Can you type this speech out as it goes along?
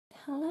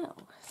Hello.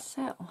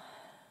 So,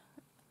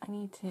 I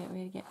need to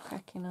really get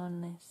cracking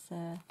on this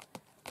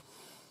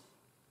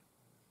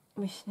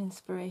mission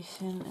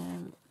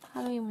inspiration.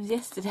 Halloween was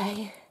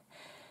yesterday.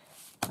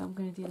 So I'm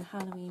going to do the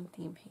Halloween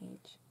theme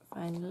page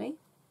finally.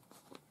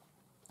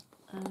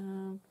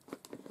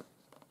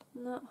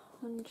 Not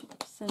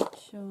 100%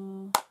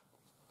 sure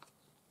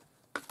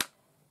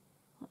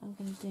what I'm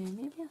going to do.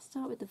 Maybe I'll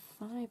start with the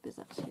fibres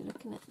actually.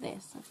 Looking at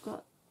this, I've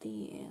got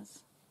these.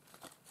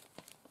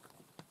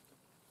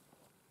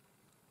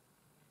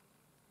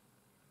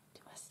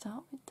 Do I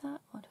start with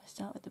that or do I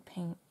start with the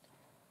paint?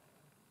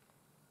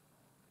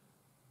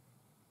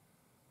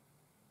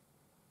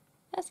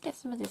 Let's get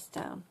some of this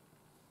down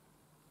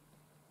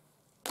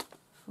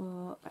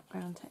for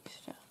background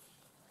texture.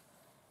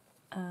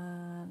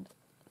 And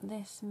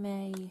this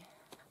may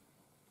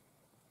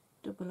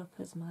double up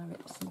as my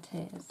rips and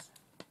tears.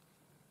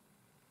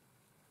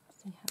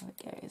 See how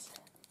it goes.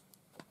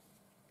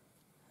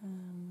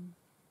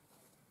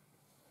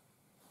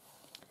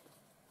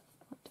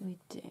 What do we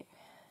do? Let's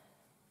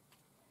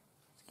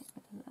get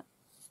rid of that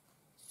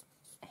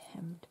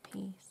hemmed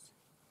piece.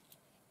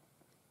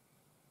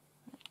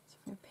 Let's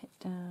rip it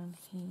down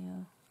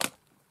here.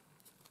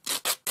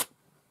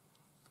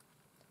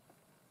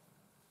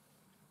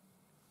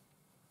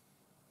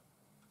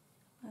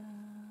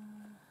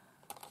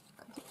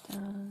 Cut it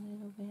down a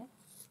little bit.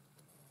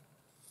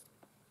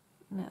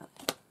 Now,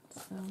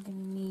 so I'm going to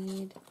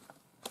need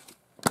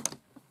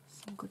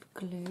some good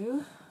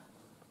glue.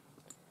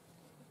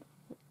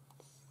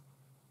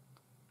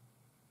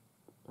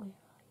 Where are you?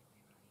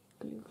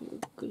 Glue, glue,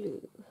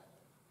 glue.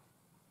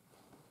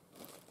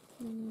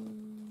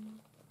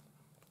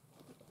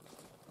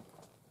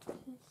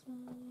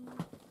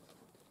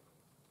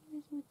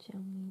 Where's my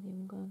gel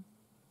medium gone?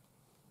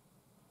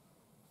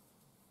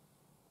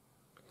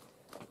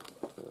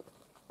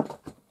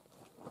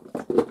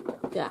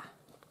 Yeah.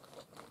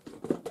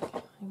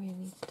 I really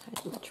need to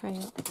tidy the tray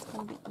up, it's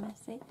gone a bit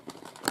messy.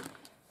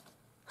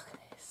 Look at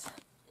this.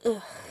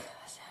 Ugh.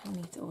 I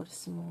need to order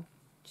some more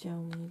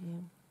gel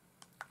medium.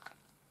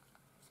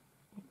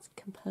 It's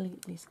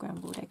completely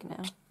scrambled egg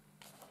now.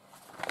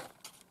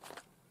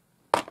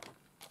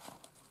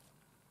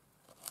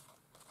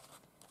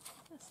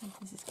 Let's see if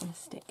this is going to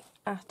stick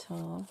at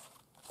all.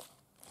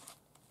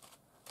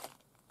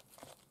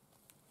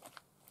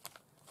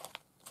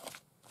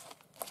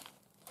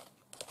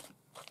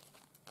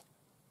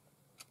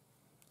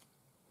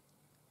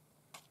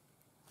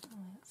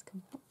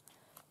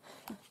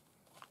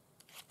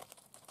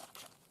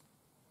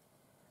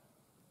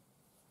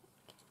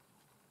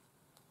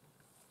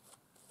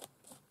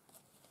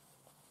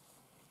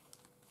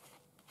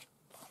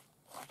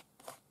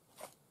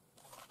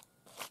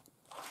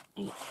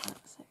 Yeah,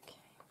 that's okay.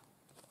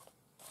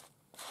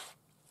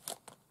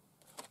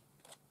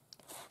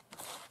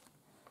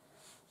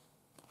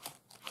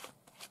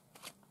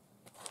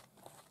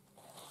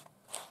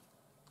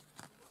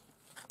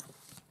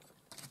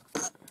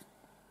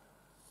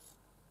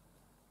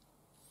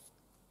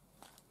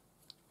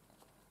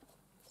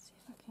 See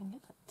if I can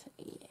get that to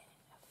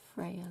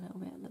fray a little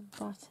bit at the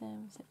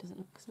bottom so it doesn't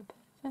look so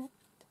perfect.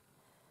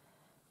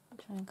 I'll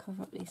try and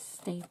cover up these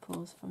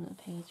staples from the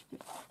page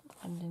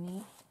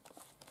underneath.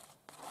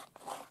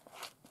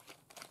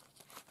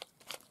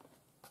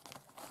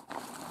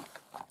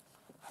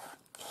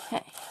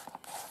 Okay.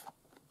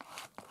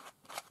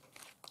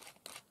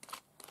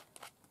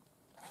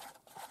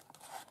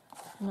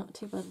 I'm not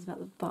too bothered about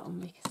the bottom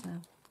because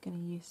I'm going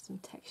to use some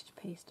texture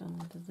paste on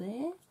under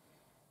there.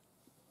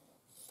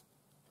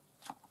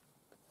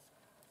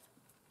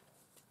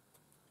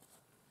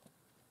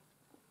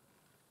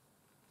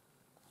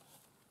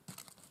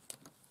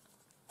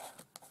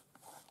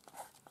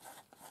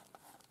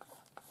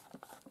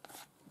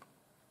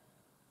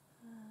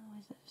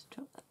 Where's that? Just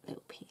drop that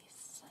little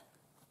piece.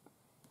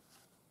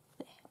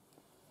 There.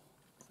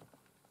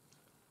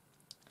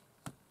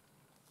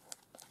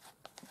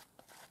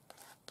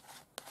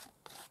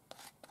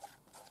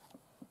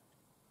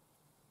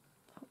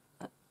 Pop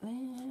that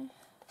there.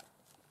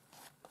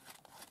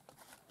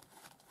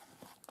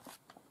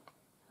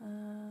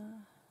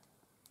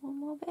 One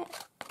more bit.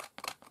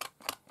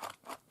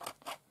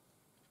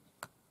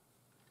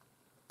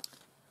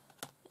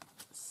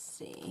 Let's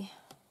see.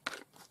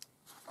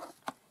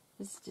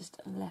 This is just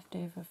a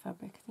leftover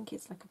fabric. I think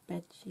it's like a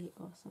bed sheet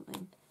or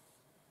something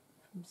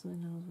from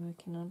something I was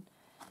working on.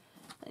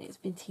 And it's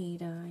been tea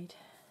dyed.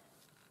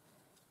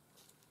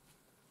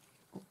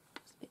 Oh,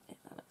 just a bit there,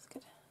 that looks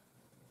good.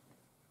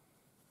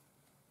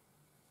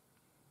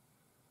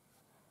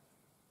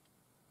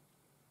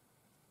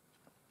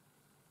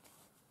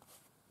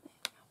 There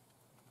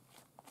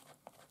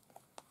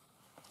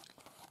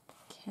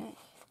we go. Okay.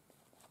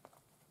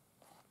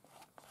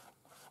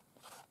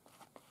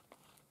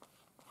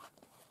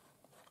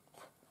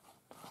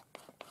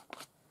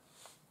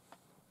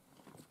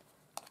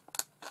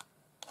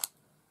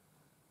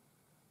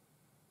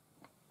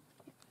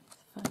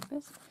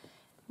 Fibres.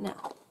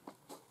 Now,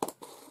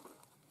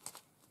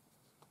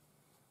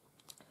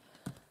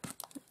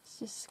 let's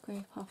just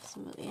scrape off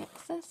some of the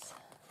excess.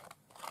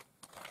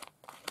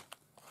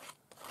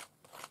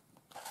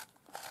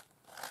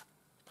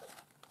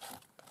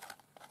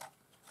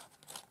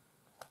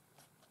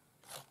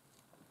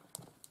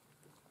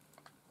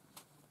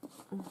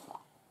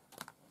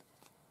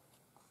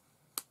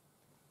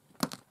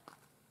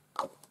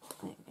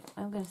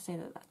 I'm going to say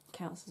that that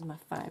counts as my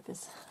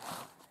fibres.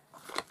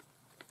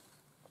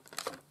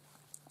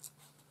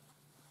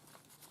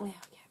 There we go.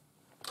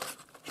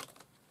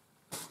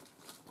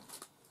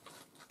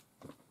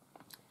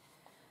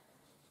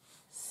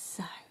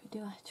 So, do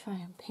I try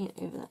and paint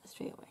over that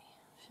straight away?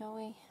 Shall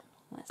we?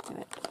 Let's do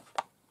it.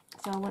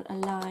 So I want a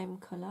lime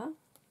colour.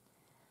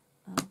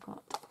 I've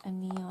got a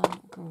neon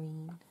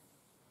green.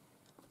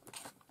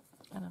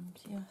 And I'm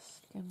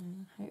just going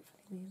to,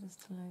 hopefully these are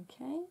still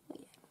okay.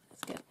 Yeah,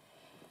 that's good.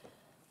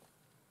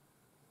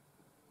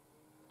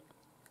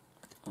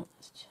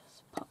 Let's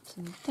just pop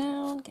them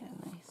down, get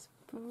a nice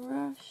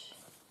brush.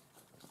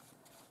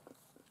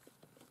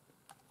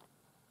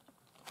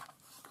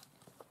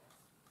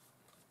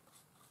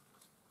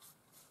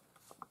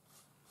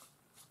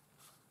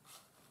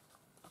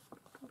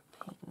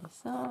 Paint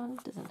this on,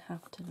 doesn't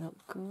have to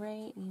look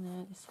great, you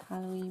know, this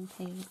Halloween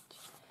page.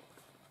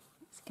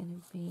 It's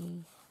going to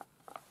be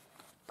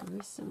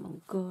gruesome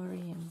and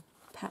gory and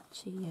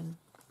patchy and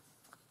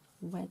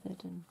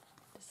weathered and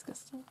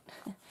disgusting.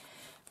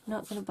 I'm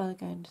not going to bother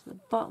going to the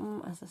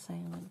bottom. As I say,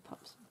 I'm going to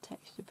pop some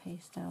texture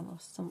paste down or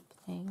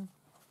something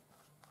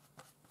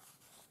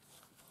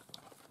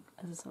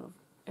as a sort of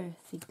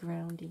earthy,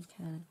 groundy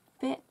kind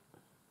of bit.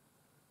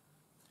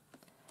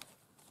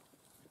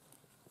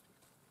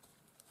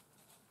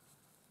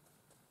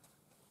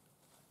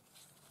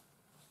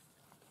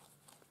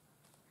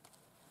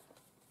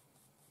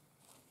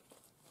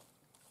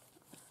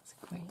 That's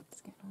great.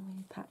 It's getting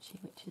really patchy,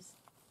 which is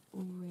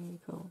really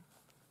cool.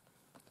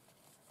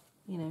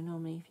 You know,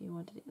 normally if you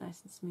wanted it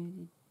nice and smooth,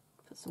 you'd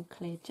put some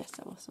clear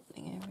gesso or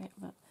something over it,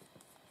 but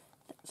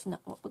that's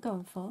not what we're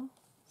going for.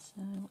 So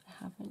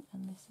I haven't,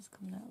 and this is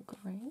coming out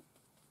great.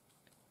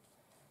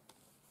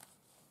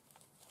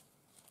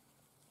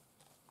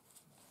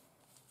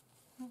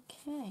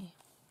 Okay.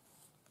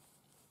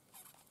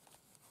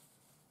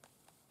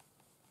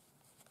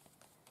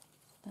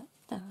 That's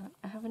that.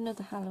 I have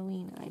another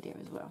Halloween idea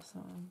as well, so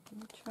I'm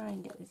going to try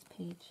and get this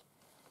page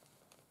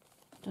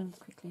done as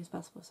quickly as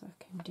possible so I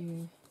can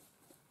do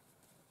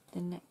the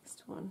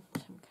next one,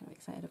 which I'm kind of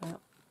excited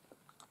about.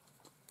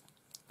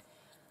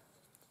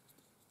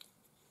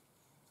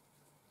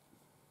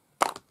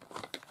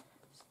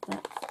 So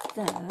that's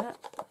that.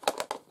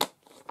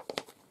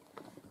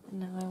 And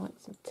now I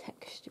want some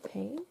texture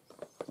paste.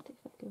 If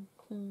I can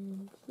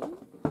find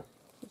some.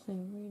 Because I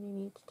really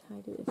need to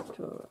tidy this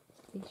drawer up.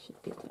 These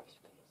should be texture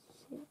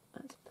pastes. Yeah,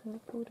 that's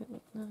purple, don't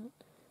like that.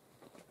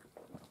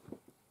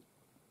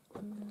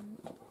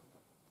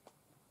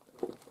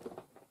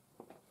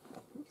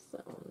 What's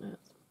that one?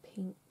 That's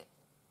pink.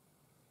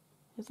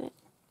 Is it?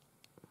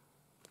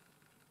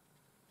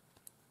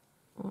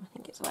 Oh, I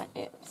think it's like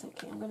it. It's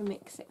okay. I'm going to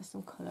mix it with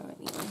some colour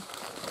anyway.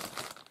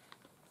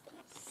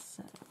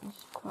 So I'll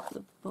just pop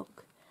the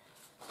book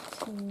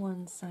to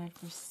one side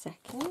for a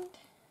second.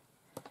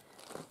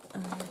 I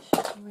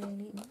should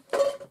really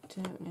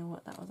don't know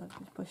what that was. I've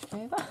just pushed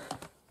over.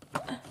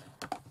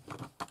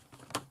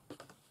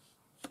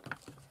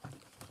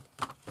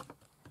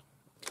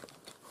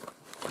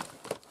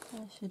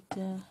 I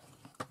should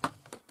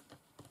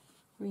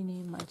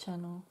rename my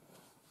channel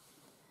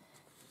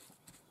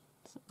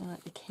something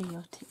like the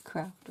Chaotic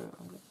Crafter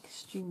or the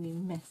Extremely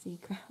Messy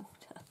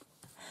Crafter.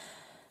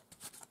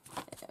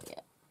 There we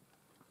go.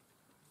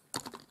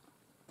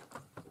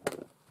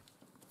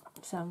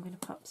 So I'm going to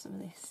pop some of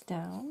this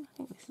down. I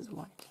think this is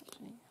white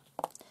actually.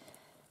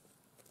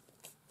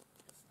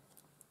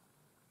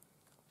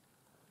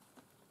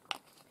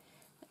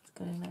 It's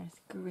got a nice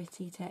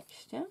gritty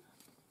texture.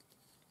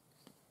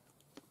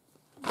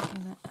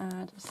 I'm going to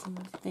add some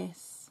of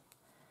this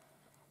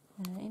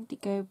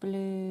indigo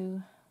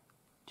blue,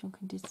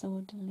 Drunken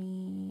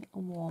Disorderly, a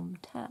warm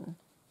tan.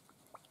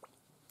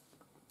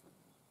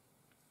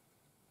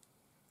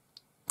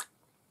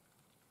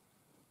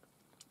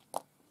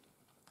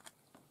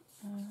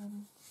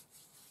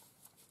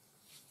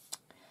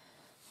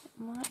 It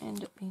might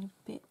end up being a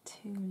bit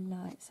too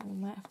light, so we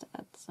might have to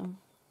add some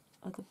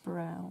other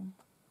brown.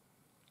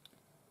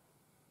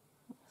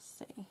 Let's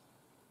see.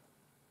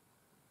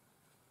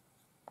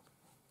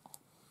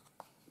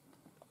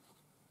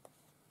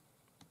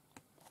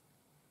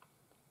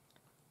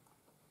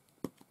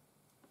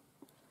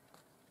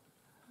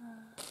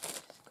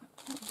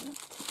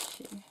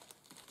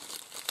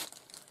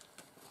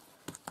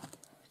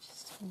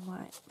 Just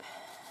wipe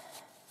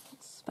the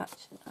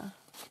spatula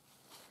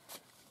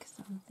because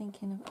I'm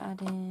thinking of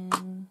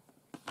adding.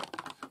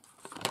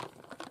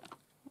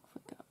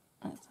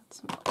 Let's add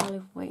some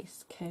olive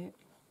waistcoat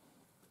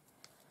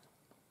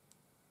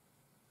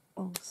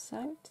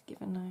also to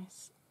give a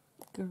nice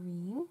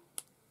green.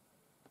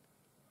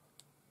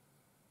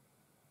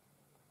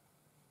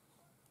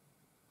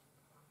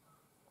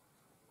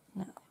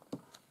 Now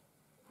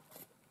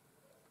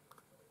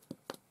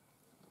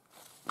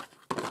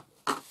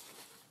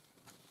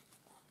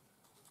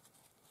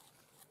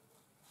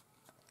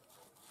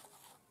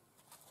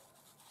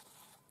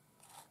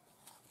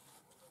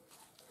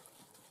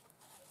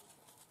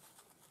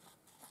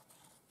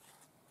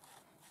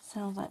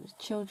sounds like the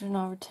children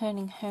are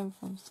returning home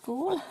from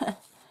school.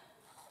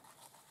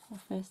 The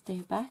first day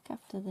back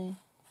after the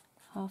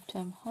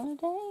half-term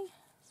holiday,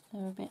 so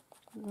they're a bit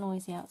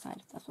noisy outside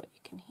if that's what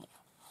you can hear.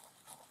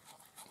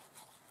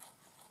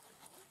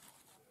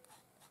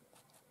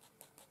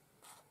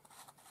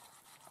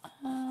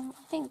 I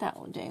think that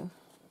will do.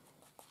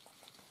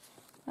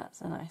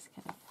 That's a nice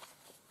kind of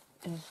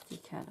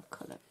earthy kind of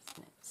colour,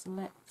 isn't it? So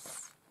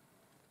let's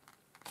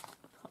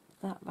pop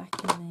that back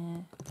in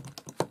there.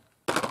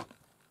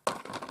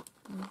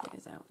 Move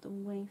those out the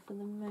way for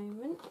the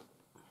moment.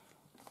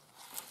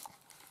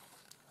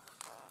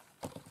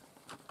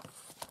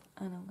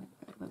 And I'm going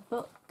to grab my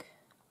book.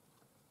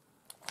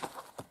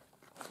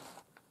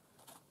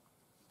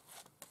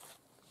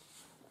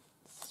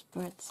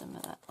 Spread some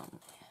of that on there.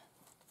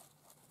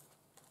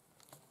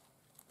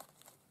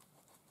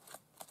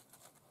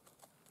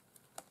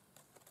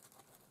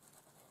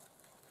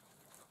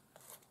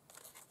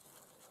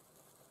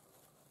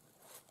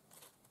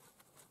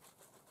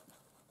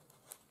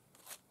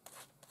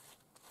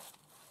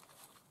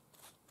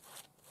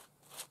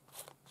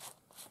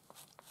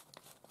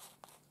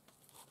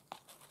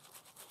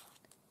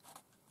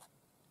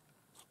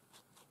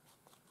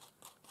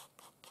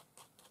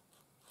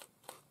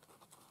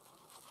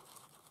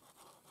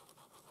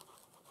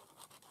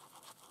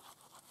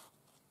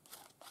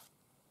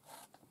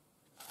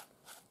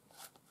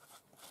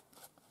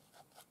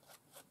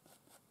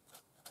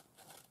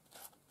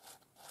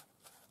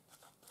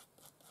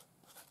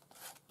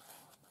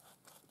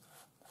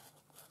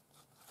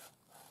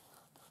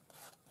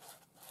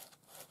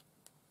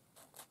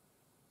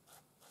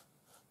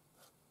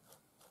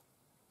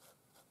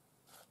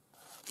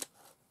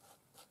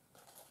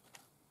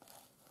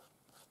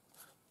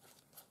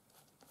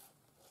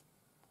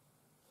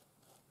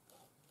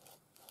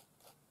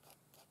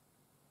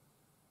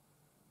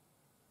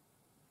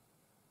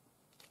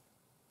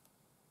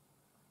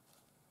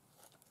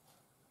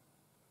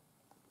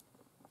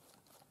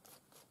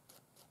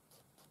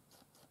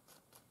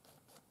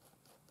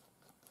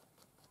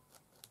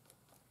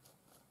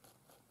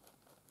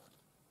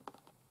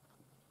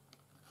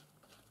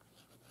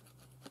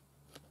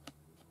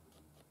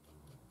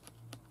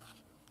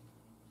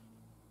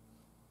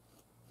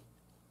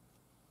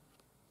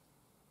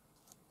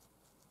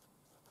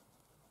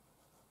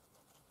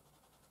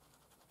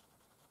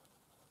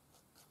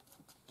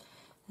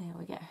 There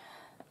we go.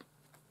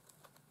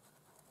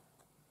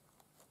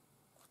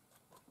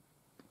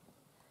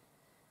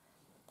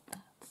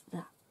 That's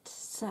that.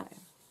 So,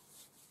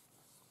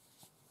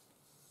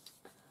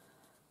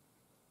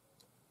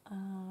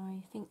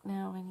 I think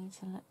now I need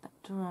to let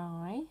that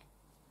dry.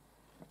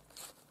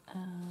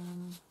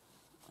 And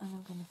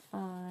I'm going to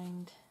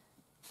find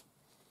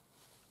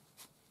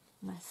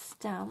my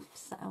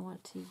stamps that I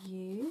want to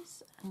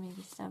use and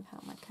maybe stamp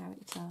out my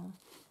character,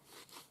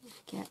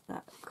 get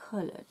that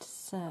coloured.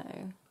 So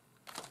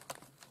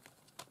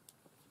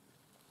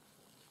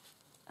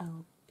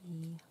I'll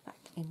be back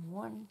in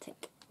one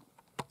tick.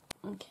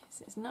 Okay,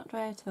 so it's not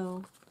dry at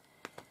all,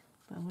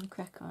 but I'm going to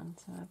crack on.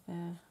 So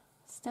I've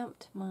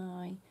stamped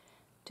my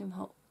Tim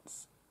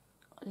Holtz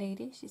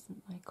lady, she's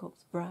my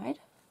corpse bride.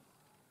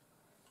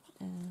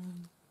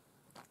 And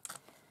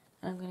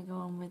I'm going to go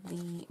on with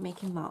the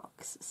making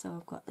marks. So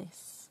I've got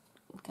this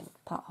kind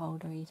of pot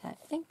holder-y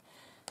type thing.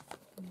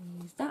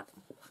 Use that.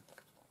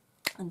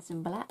 And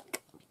some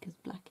black, because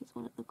black is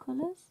one of the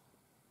colours.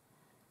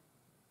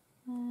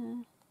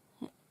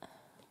 Yeah,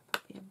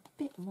 probably a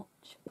bit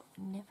much, but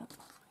never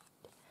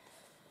mind.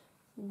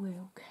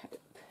 We'll cope.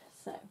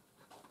 So,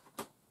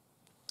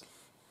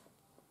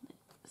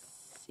 let's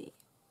see.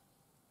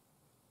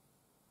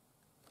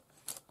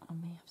 I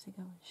may have to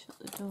go and shut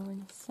the door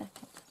in a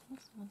second. I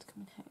think someone's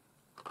coming home.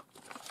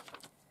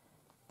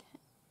 Okay.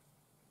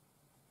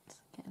 Let's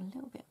get a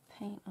little bit of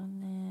paint on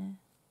there.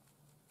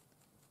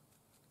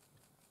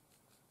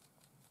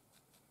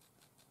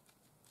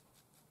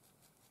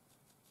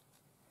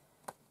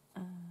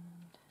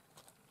 And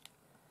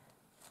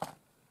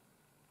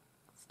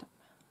stop.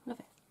 Love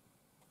it.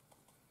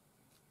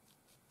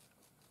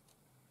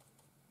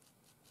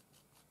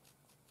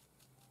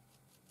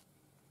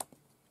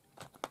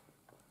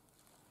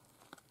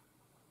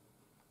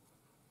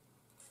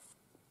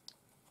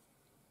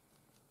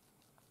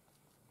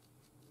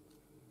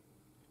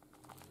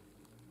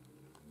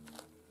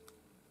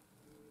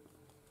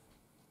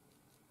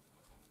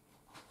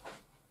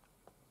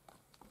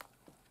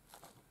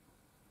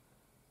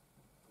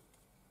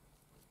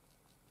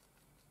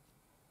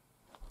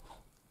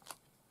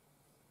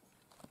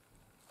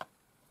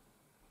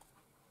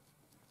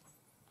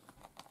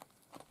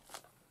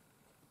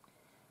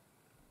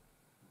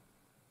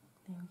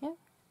 There we go,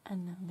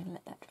 and now I'm going to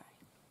let that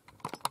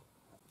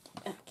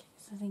dry. Okay,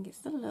 so I think it's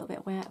still a little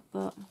bit wet,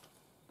 but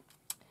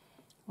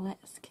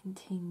let's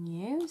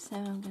continue. So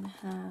I'm going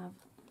to have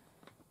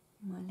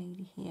my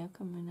lady here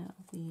coming out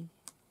of the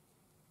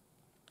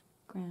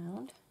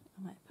ground.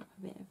 I might put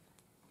a bit of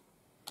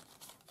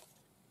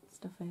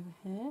stuff over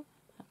here.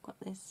 I've got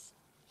this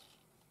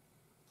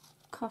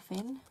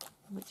coffin,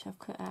 which I've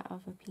cut out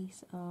of a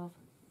piece of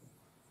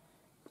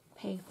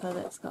paper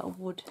that's got a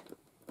wood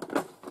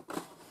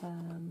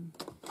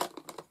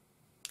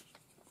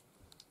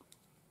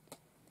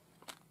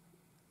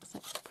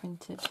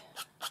printed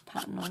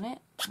pattern on it.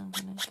 I'm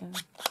going to go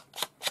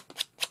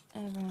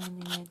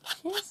around the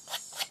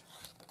edges.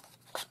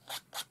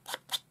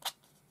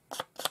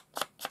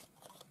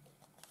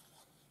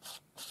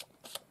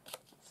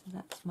 So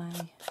that's my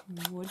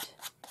wood.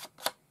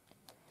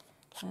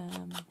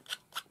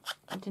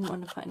 I didn't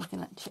want to put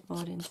anything like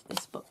chipboard into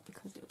this book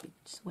because it would be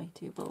just way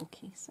too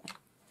bulky. So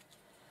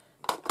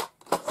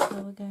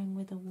we're going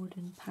with a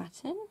wooden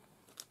pattern.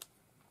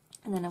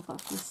 And then I've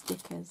got a few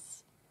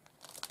stickers.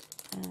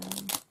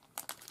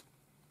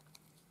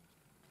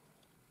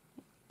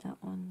 That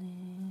one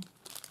there,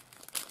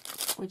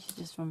 which is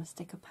just from a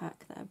sticker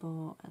pack that I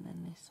bought, and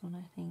then this one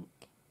I think,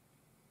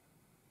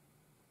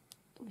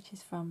 which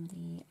is from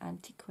the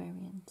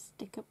Antiquarian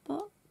sticker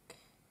book.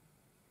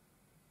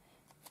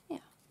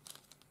 Yeah,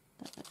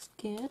 that looks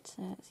good.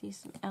 So let's use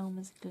some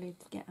Elmer's glue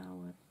to get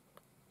our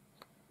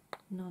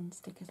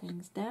non-sticker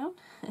things down.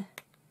 Just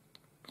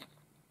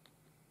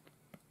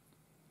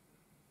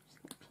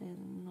going to clear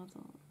the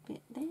nozzle a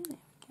bit there.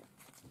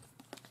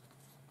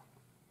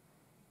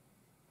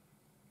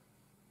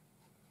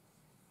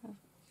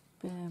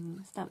 There we go.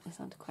 Stamp this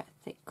onto quite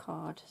a thick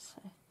card,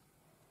 so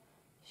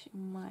she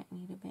might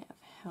need a bit of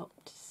help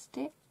to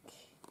stick.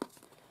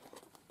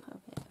 Put a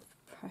bit of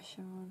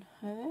pressure on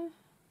her.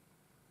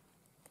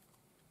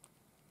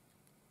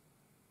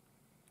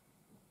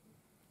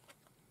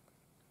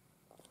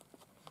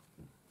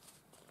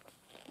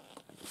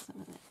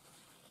 Some of the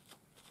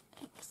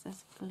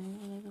excess glue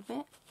a little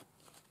bit.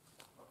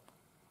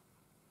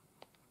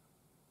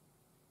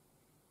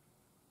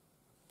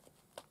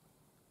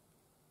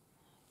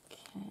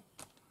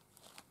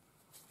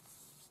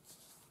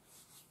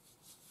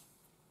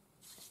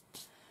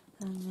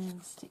 And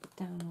then stick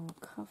down our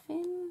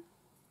coffin.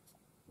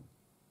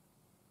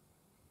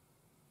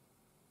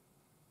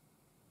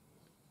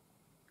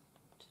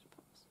 Just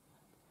put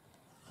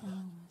some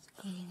Elmer's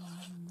glue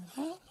on the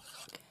back.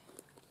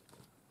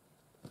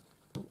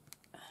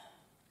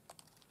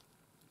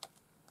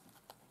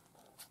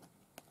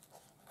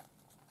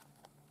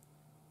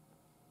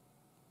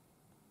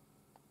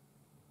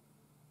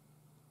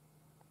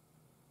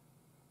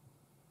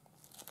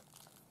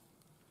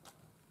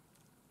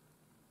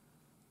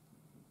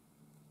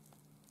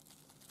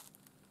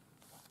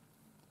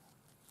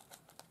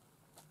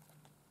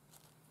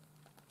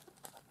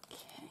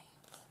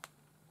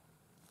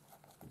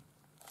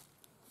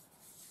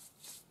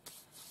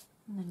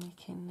 And then we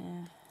can,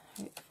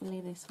 hopefully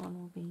this one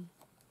will be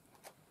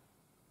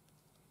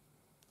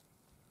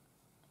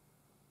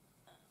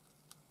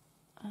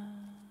a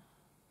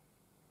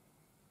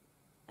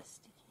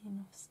sticky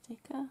enough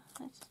sticker.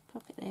 Let's just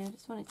pop it there. I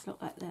just want it to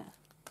look like the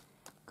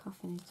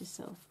coffin is just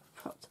sort of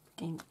propped up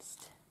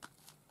against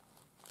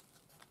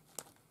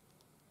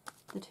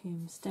the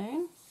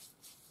tombstone.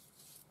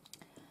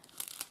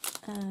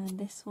 And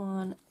this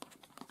one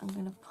I'm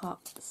going to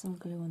pop some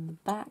glue on the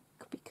back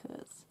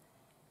because,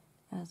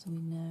 as we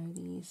know,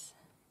 these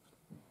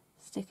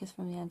stickers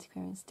from the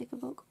Antiquarian sticker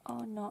book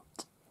are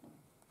not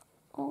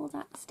all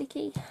that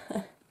sticky,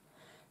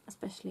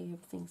 especially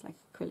with things like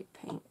acrylic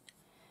paint.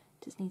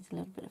 Just needs a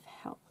little bit of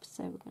help,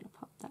 so we're going to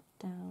pop that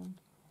down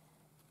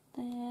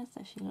there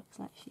so she looks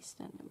like she's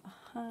standing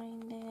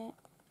behind it.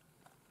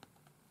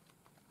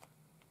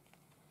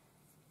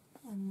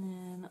 And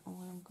then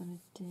what I'm going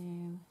to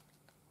do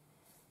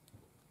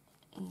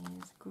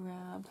is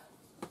grab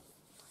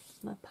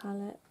my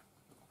palette,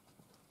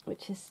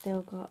 which has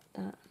still got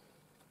that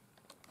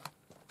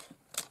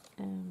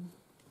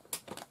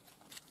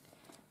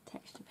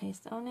texture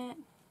paste on it.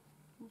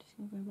 I'm just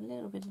going to grab a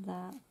little bit of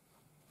that,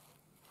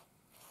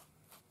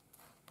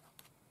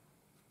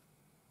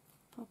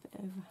 pop it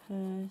over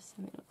her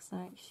so it looks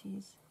like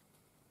she's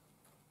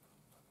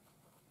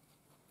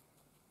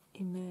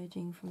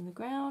emerging from the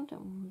ground,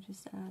 and we'll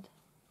just add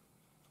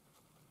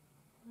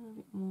a little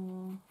bit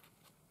more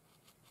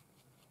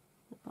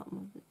at the bottom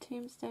of the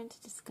tombstone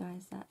to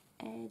disguise that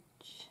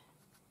edge.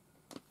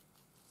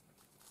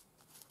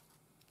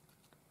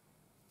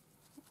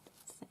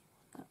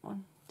 That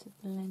one to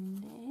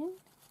blend it in.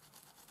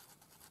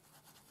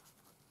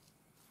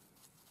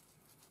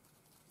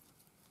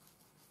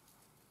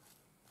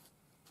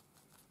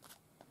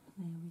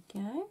 There we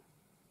go.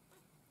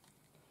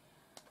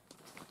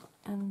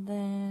 And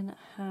then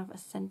I have a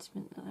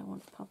sentiment that I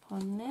want to pop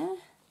on there.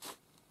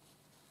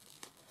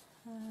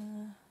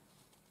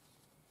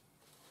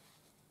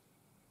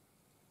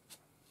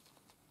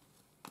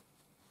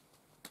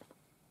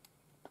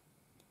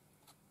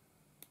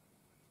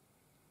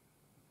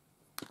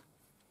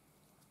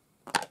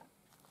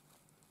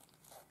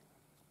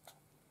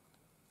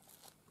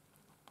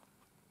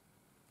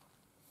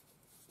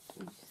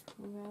 Just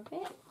grab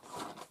it.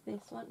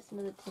 This one, some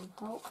of the Tim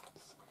Holtz.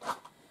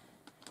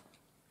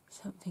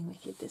 Something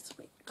Wicked This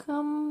Way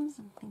Comes.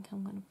 I think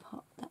I'm going to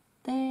pop that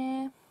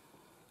there.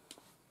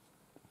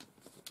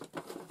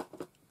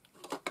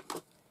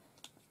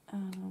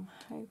 And I'm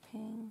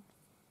hoping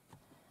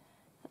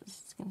that this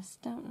is going to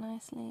stamp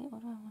nicely, or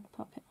do I want to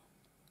pop it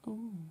on?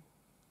 Ooh.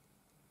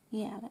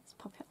 Yeah, let's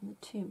pop it on the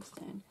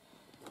tombstone.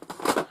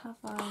 Have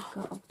I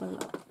got a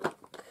block?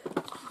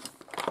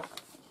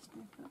 Just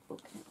move that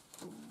book out.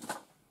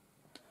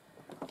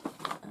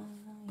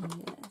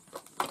 Yes.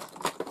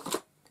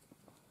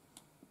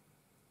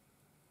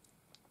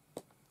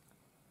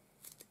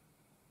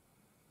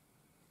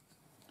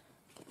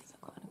 Okay, so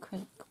I've got an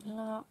acrylic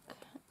block.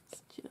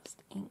 Let's just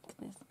ink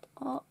this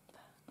up.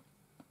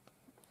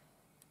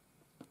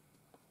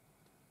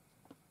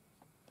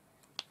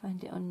 I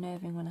find it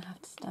unnerving when I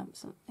have to stamp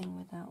something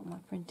without my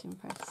printing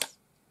press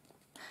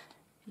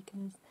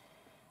because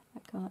I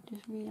can't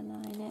just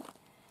realign it.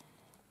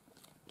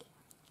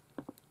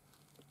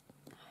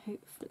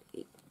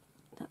 Hopefully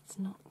that's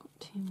not got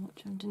too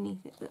much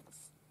underneath it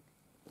that's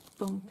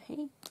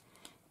bumpy.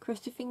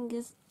 Cross your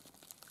fingers.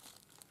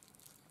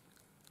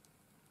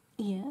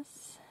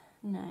 Yes,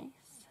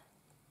 nice.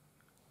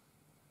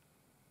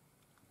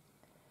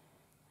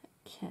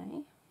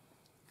 Okay.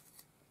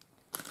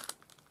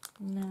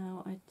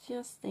 Now I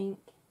just think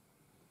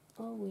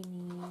all we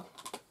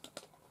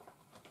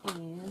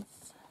need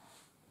is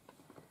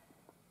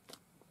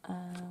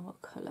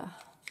what colour?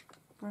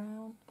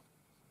 Brown.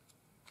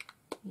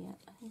 Yeah,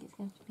 I think it's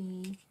going to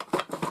be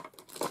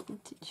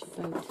vintage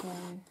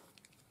photo.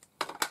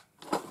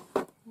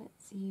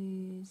 Let's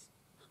use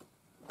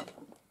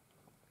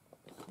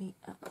the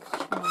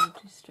actual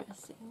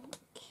distress ink.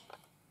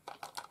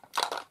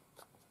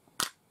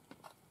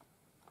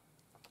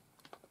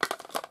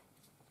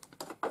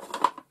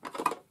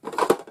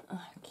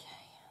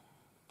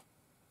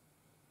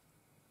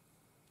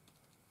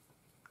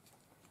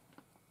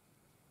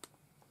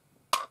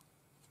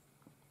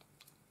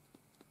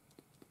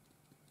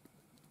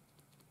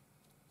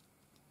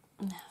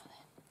 Now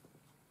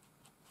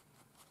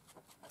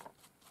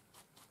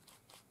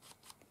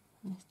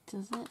then, this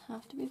doesn't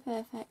have to be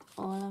perfect.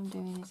 All I'm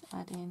doing is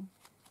adding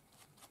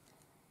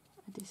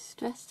a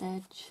distressed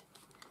edge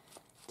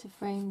to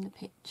frame the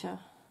picture,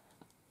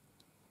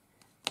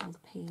 or the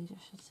page I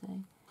should say.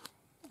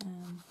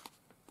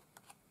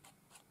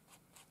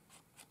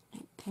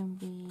 It can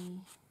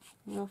be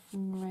rough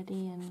and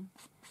ready, and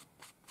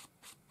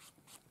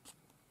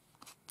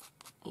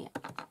yeah.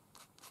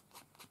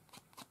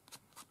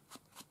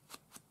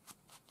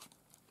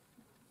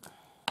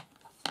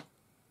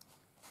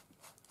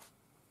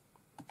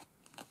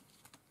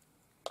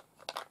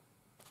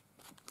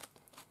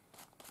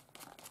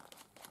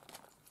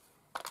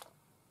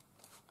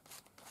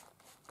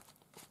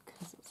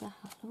 Because it's a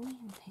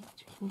Halloween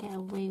page, we can get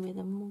away with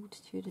a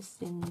multitude of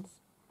sins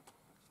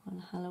on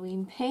a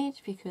Halloween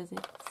page because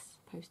it's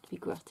supposed to be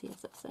grotty,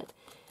 as I've said.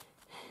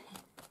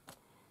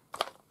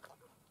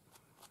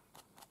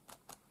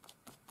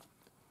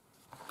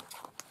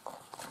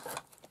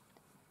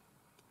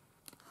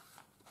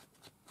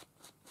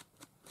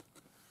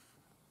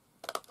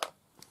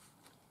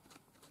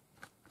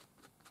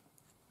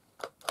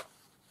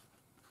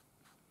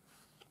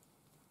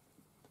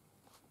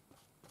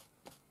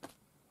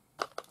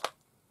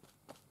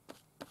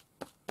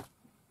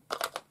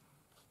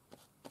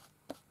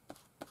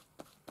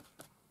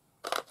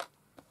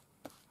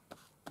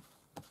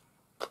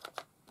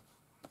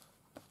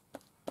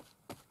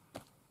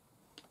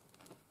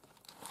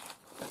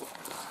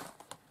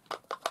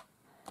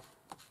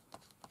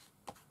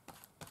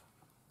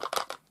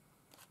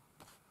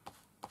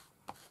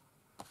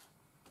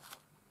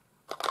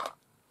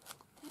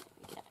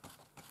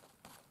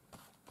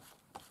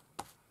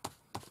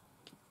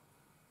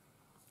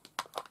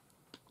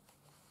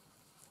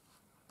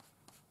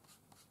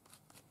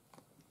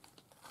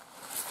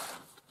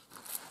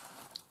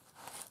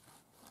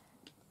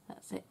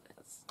 That's it,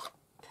 that's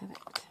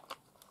perfect.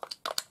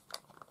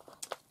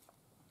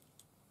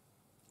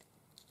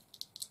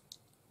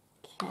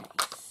 Okay,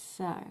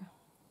 so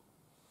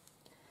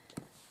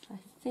I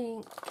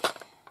think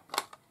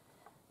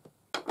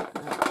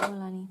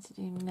all I need to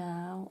do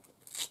now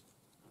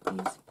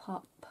is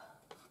pop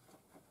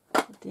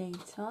the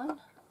date on.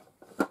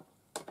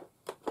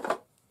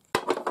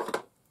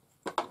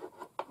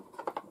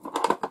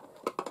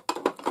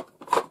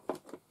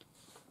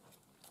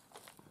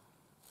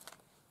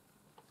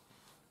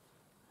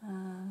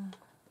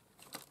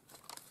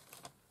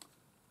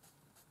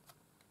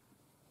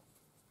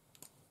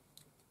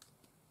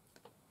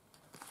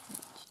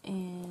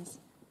 Is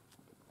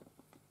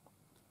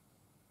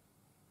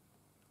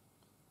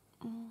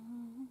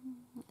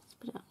let's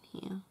put it on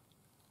here.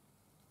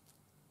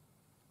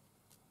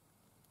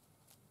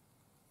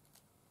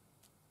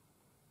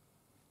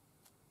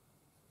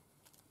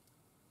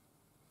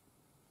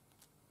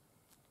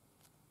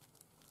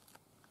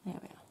 There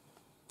we are.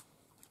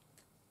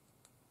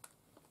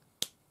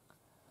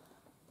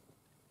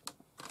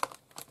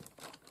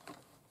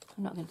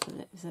 I'm not going to put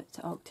it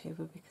to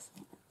October because I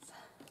think that's,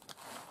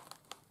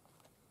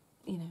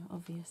 you know,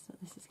 obvious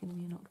that this is going to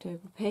be an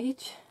October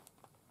page.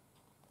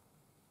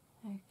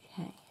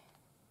 Okay,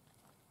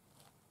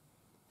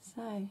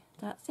 so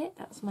that's it.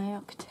 That's my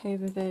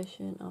October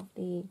version of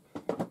the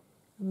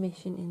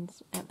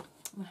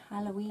my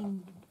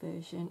Halloween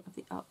version of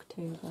the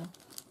October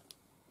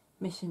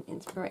mission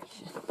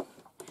inspiration.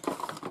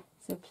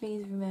 So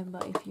please remember,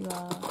 if you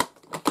are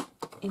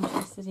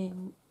interested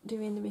in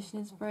doing the mission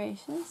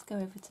inspirations, go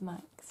over to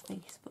Mike's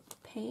Facebook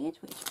page,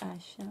 which I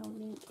shall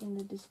link in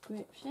the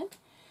description.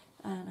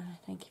 And I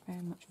thank you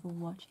very much for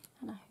watching,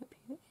 and I hope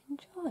you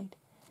enjoyed.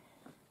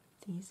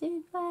 See you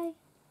soon. Bye.